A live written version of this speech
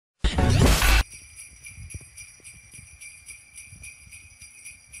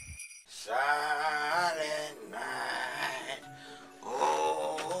Silent night,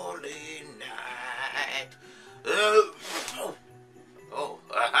 holy night.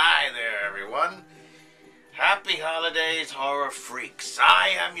 Hi there, everyone. Happy holidays, horror freaks. I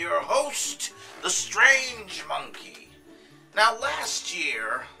am your host, the Strange Monkey. Now, last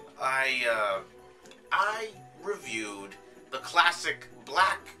year, I reviewed the classic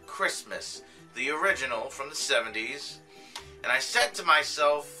Black Christmas, the original from the 70s, and I said to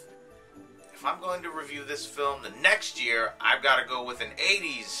myself, if I'm going to review this film the next year, I've got to go with an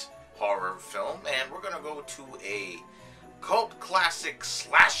 80s horror film, and we're going to go to a cult classic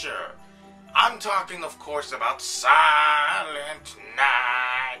slasher. I'm talking, of course, about Silent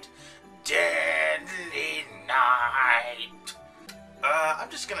Night, Deadly Night.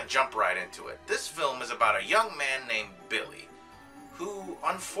 I'm just going to jump right into it. This film is about a young man named Billy, who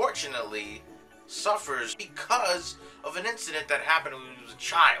unfortunately suffers because of an incident that happened when he was a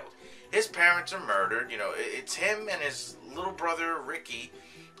child. His parents are murdered. You know, it's him and his little brother, Ricky.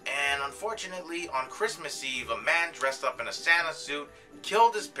 And unfortunately, on Christmas Eve, a man dressed up in a Santa suit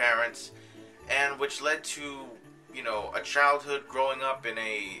killed his parents, and which led to, you know, a childhood growing up in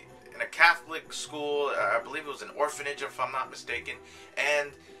a Catholic school. I believe it was an orphanage, if I'm not mistaken.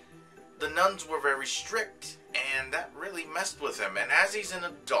 And the nuns were very strict, and that really messed with him. And as he's an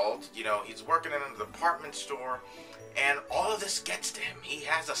adult, you know, he's working in a department store, and all of this gets to him. He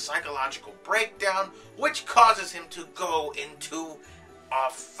has a psychological breakdown, which causes him to go into a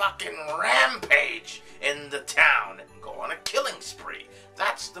fucking rampage in the town and go on a killing spree.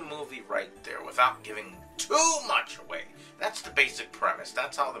 That's the movie right there, without giving too much away. That's the basic premise.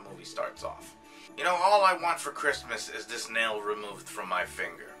 That's how the movie starts off. You know, all I want for Christmas is this nail removed from my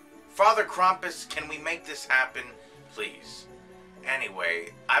finger. Father Krampus, can we make this happen? Please.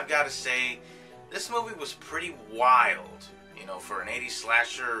 Anyway, I've got to say, this movie was pretty wild, you know, for an 80s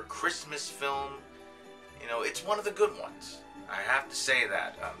slasher Christmas film. You know, it's one of the good ones. I have to say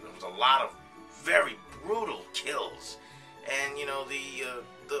that. There was a lot of very brutal kills. And, you know,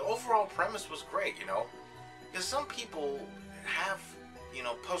 the overall premise was great, you know. Because some people have, you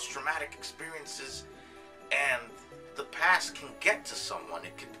know, post-traumatic experiences, and the past can get to someone.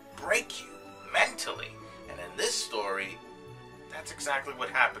 It can break you mentally. And in this story, that's exactly what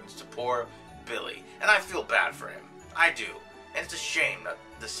happens to poor Billy. And I feel bad for him. I do. And it's a shame that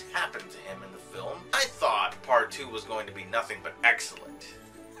this happened to him in the film. I thought part 2 was going to be nothing but excellent.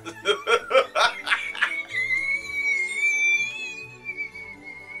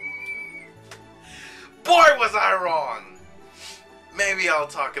 Boy, was I wrong! Maybe I'll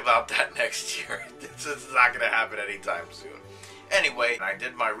talk about that next year. This is not going to happen anytime soon. Anyway, I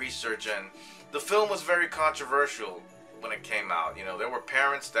did my research, and the film was very controversial when it came out. You know, there were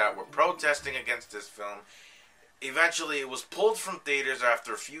parents that were protesting against this film. Eventually, it was pulled from theaters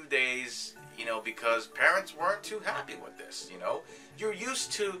after a few days, you know, because parents weren't too happy with this, you know. You're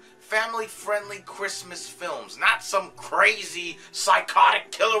used to family-friendly Christmas films, not some crazy,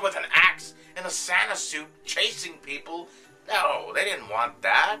 psychotic killer with an axe in a Santa suit chasing people. No, they didn't want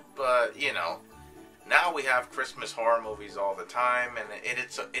that, but, you know, now we have Christmas horror movies all the time, and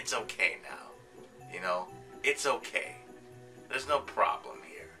it's okay now, you know. It's okay. There's no problem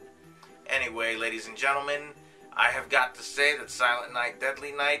here. Anyway, ladies and gentlemen, I have got to say that Silent Night,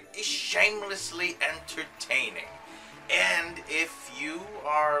 Deadly Night is shamelessly entertaining. And if you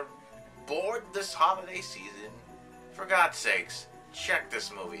are bored this holiday season, for God's sakes, check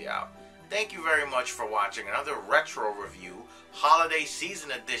this movie out. Thank you very much for watching another retro review, holiday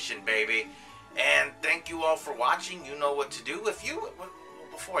season edition, baby. And thank you all for watching. You know what to do.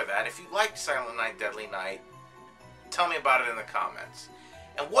 Before that, if you liked Silent Night, Deadly Night, tell me about it in the comments.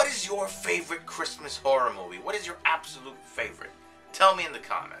 And what is your favorite Christmas horror movie? What is your absolute favorite? Tell me in the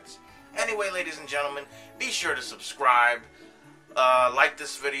comments. Anyway, ladies and gentlemen, be sure to subscribe. Like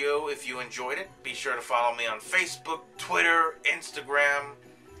this video if you enjoyed it. Be sure to follow me on Facebook, Twitter, Instagram,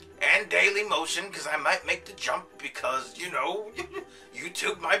 and Dailymotion, because I might make the jump because, you know,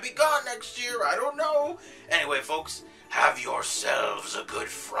 YouTube might be gone next year. I don't know. Anyway, folks, have yourselves a good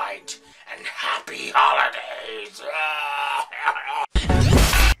fright and happy holidays.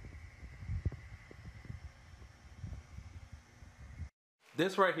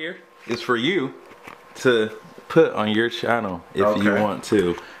 This right here is for you to put on your channel if you want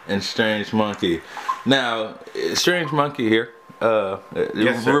to. And Strange Monkey. Now, Strange Monkey here.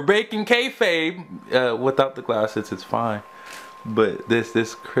 Yes, we're baking kayfabe without the glasses. It's fine. But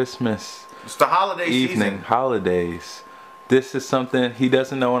this Christmas, it's the holiday evening, season. Holidays. This is something he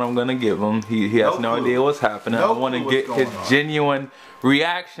doesn't know what I'm gonna give him. He has no idea what's happening. I want to get his genuine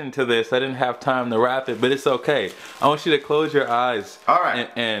reaction to this. I didn't have time to wrap it, but it's okay. I want you to close your eyes. All right.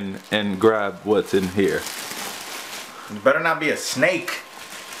 And grab what's in here. It better not be a snake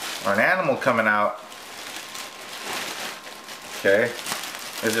or an animal coming out. Okay.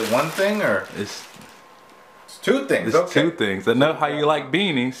 Is it one thing or? It's two things. It's okay. 2 things. I know how you like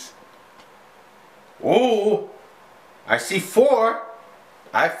beanies. Ooh. I see 4.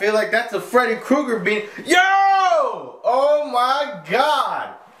 I feel like that's a Freddy Krueger beanie. Yo! Oh my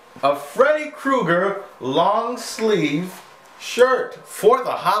God! A Freddy Krueger long sleeve shirt for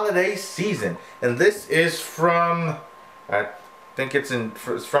the holiday season. And this is from, I think it's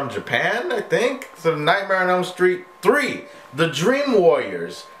from Japan, I think. It's Nightmare on Elm Street 3. The Dream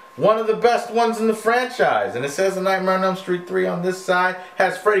Warriors. One of the best ones in the franchise. And it says The Nightmare on Elm Street 3 on this side.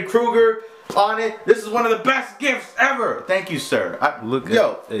 Has Freddy Krueger on it. This is one of the best gifts ever. Thank you, sir. Look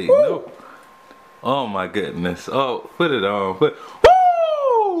at hey, no. Oh my goodness. Oh, put it on.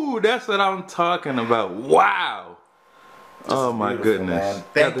 Woo! That's what I'm talking about. Wow. Oh my goodness. Man.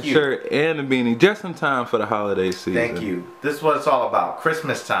 Thank Got the you. shirt and the beanie just in time for the holiday season. Thank you. This is what it's all about.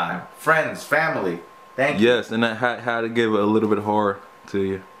 Christmas time. Friends, family. Thank you. Yes, and I had to give a little bit of horror to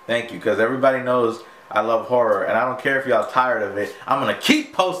you. Thank you, because everybody knows I love horror, and I don't care if y'all tired of it. I'm going to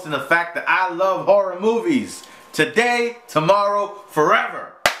keep posting the fact that I love horror movies. Today, tomorrow,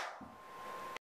 forever.